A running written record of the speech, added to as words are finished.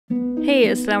Hey,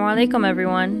 assalamu alaikum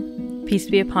everyone. Peace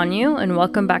be upon you and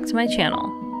welcome back to my channel.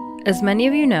 As many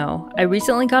of you know, I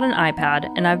recently got an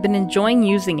iPad and I've been enjoying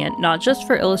using it not just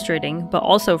for illustrating, but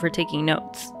also for taking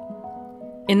notes.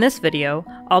 In this video,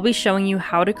 I'll be showing you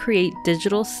how to create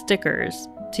digital stickers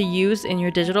to use in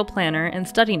your digital planner and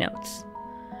study notes.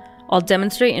 I'll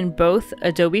demonstrate in both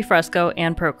Adobe Fresco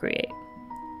and Procreate.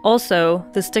 Also,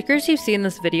 the stickers you see in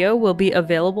this video will be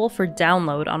available for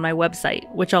download on my website,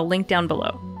 which I'll link down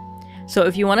below. So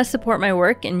if you want to support my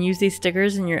work and use these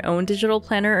stickers in your own digital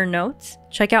planner or notes,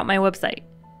 check out my website.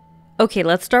 Okay,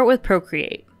 let's start with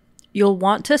Procreate. You'll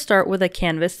want to start with a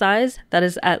canvas size that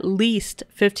is at least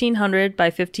 1500 by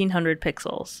 1500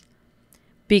 pixels.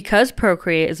 Because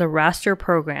Procreate is a raster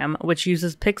program which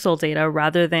uses pixel data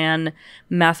rather than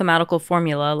mathematical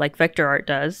formula like vector art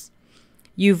does,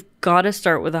 you've got to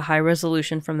start with a high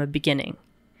resolution from the beginning.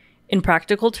 In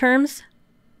practical terms,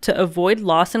 to avoid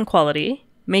loss in quality,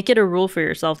 make it a rule for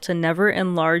yourself to never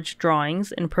enlarge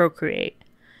drawings in Procreate.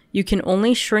 You can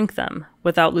only shrink them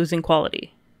without losing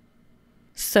quality.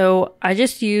 So I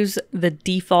just use the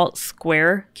default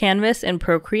square canvas in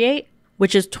Procreate,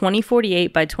 which is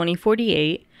 2048 by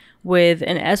 2048 with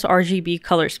an sRGB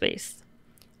color space.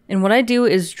 And what I do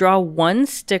is draw one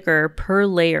sticker per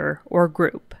layer or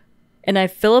group. And I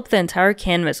fill up the entire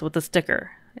canvas with a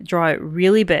sticker. I draw it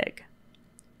really big.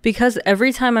 Because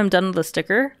every time I'm done with a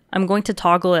sticker, I'm going to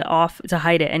toggle it off to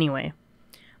hide it anyway.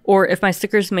 Or if my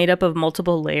sticker is made up of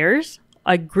multiple layers,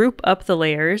 I group up the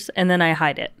layers and then I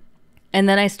hide it. And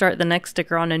then I start the next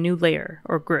sticker on a new layer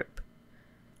or group.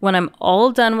 When I'm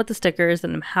all done with the stickers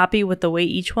and I'm happy with the way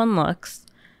each one looks,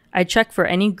 I check for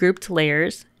any grouped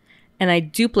layers and I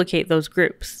duplicate those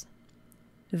groups.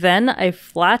 Then I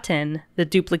flatten the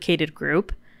duplicated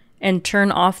group and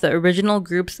turn off the original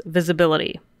group's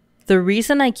visibility. The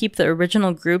reason I keep the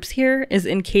original groups here is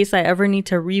in case I ever need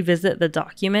to revisit the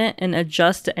document and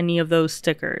adjust any of those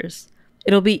stickers.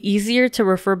 It'll be easier to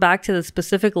refer back to the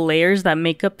specific layers that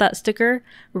make up that sticker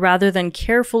rather than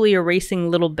carefully erasing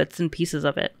little bits and pieces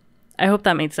of it. I hope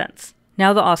that made sense.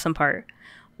 Now the awesome part.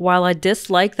 While I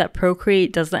dislike that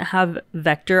Procreate doesn't have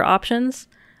vector options,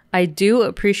 I do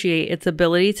appreciate its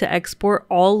ability to export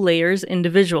all layers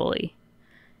individually.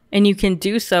 And you can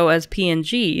do so as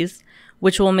PNGs,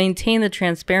 which will maintain the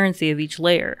transparency of each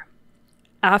layer.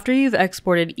 After you've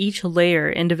exported each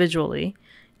layer individually,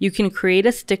 you can create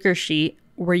a sticker sheet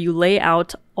where you lay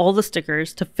out all the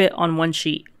stickers to fit on one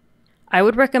sheet. I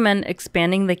would recommend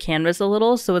expanding the canvas a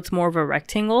little so it's more of a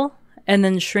rectangle, and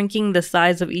then shrinking the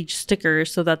size of each sticker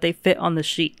so that they fit on the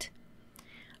sheet.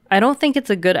 I don't think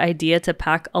it's a good idea to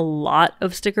pack a lot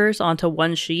of stickers onto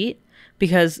one sheet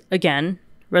because, again,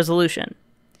 resolution.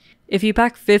 If you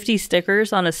pack 50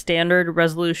 stickers on a standard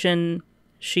resolution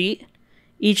sheet,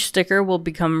 each sticker will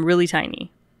become really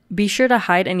tiny. Be sure to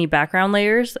hide any background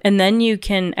layers, and then you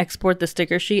can export the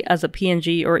sticker sheet as a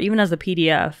PNG or even as a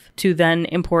PDF to then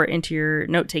import into your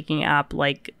note-taking app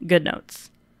like GoodNotes.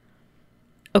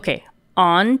 Okay,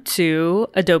 on to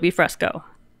Adobe Fresco.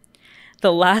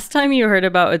 The last time you heard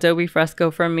about Adobe Fresco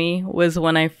from me was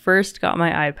when I first got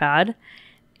my iPad,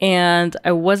 and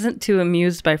I wasn't too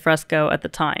amused by Fresco at the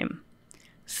time.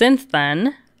 Since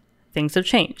then, things have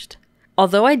changed.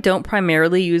 Although I don't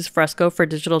primarily use Fresco for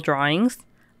digital drawings,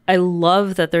 I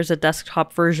love that there's a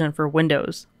desktop version for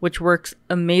Windows, which works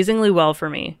amazingly well for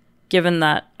me, given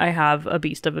that I have a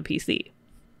beast of a PC.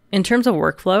 In terms of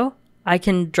workflow, I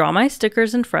can draw my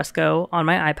stickers in Fresco on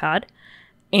my iPad,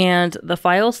 and the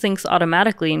file syncs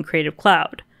automatically in Creative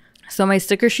Cloud. So my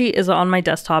sticker sheet is on my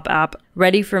desktop app,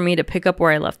 ready for me to pick up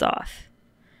where I left off.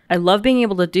 I love being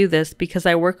able to do this because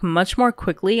I work much more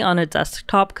quickly on a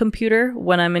desktop computer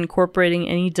when I'm incorporating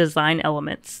any design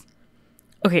elements.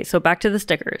 Okay, so back to the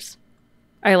stickers.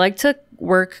 I like to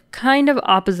work kind of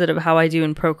opposite of how I do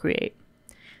in Procreate.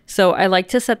 So I like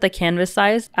to set the canvas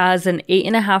size as an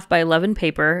 8.5 by 11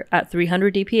 paper at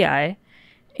 300 dpi,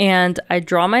 and I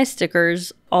draw my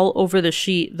stickers all over the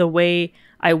sheet the way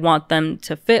I want them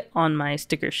to fit on my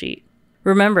sticker sheet.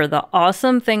 Remember, the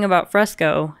awesome thing about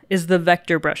Fresco is the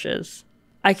vector brushes.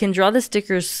 I can draw the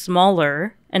stickers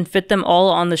smaller and fit them all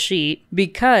on the sheet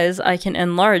because I can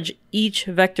enlarge each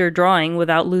vector drawing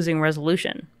without losing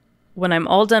resolution. When I'm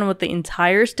all done with the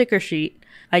entire sticker sheet,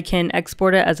 I can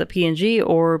export it as a PNG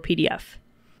or PDF.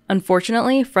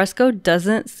 Unfortunately, Fresco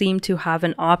doesn't seem to have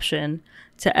an option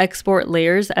to export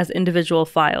layers as individual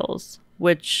files,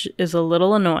 which is a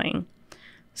little annoying.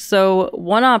 So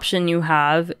one option you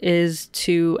have is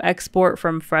to export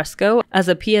from Fresco as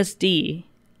a PSD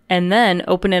and then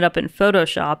open it up in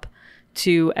Photoshop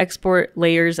to export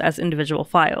layers as individual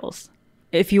files.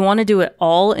 If you want to do it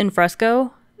all in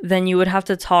Fresco, then you would have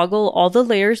to toggle all the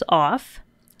layers off,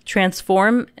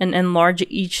 transform and enlarge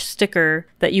each sticker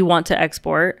that you want to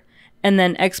export, and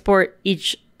then export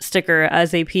each sticker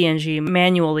as a PNG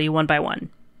manually one by one.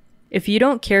 If you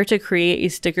don't care to create a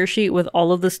sticker sheet with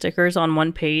all of the stickers on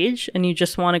one page and you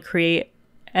just want to create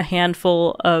a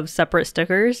handful of separate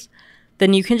stickers,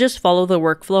 then you can just follow the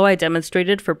workflow I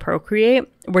demonstrated for Procreate,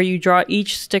 where you draw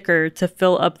each sticker to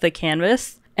fill up the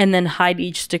canvas and then hide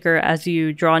each sticker as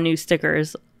you draw new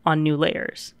stickers on new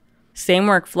layers. Same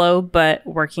workflow, but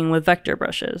working with vector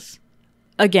brushes.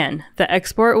 Again, the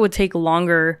export would take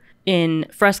longer in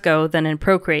Fresco than in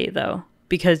Procreate though,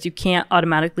 because you can't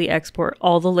automatically export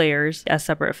all the layers as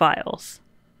separate files.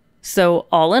 So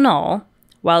all in all,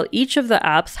 while each of the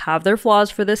apps have their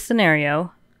flaws for this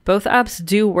scenario, both apps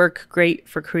do work great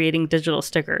for creating digital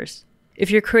stickers. If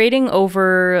you're creating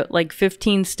over like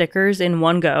 15 stickers in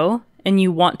one go and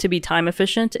you want to be time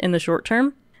efficient in the short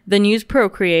term, then use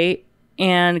Procreate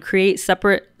and create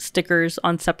separate stickers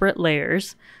on separate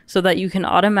layers so that you can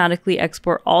automatically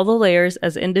export all the layers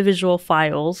as individual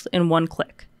files in one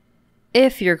click.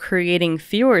 If you're creating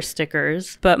fewer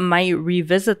stickers but might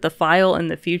revisit the file in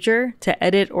the future to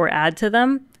edit or add to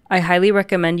them, I highly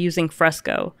recommend using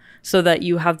Fresco so that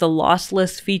you have the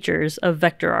lossless features of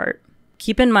vector art.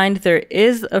 Keep in mind there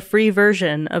is a free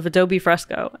version of Adobe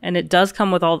Fresco and it does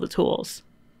come with all the tools.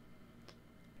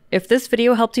 If this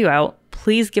video helped you out,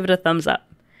 please give it a thumbs up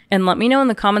and let me know in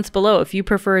the comments below if you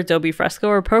prefer Adobe Fresco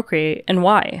or Procreate and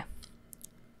why.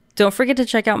 Don't forget to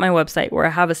check out my website where I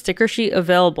have a sticker sheet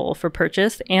available for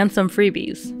purchase and some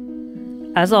freebies.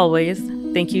 As always,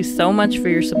 thank you so much for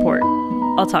your support.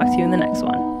 I'll talk to you in the next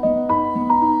one.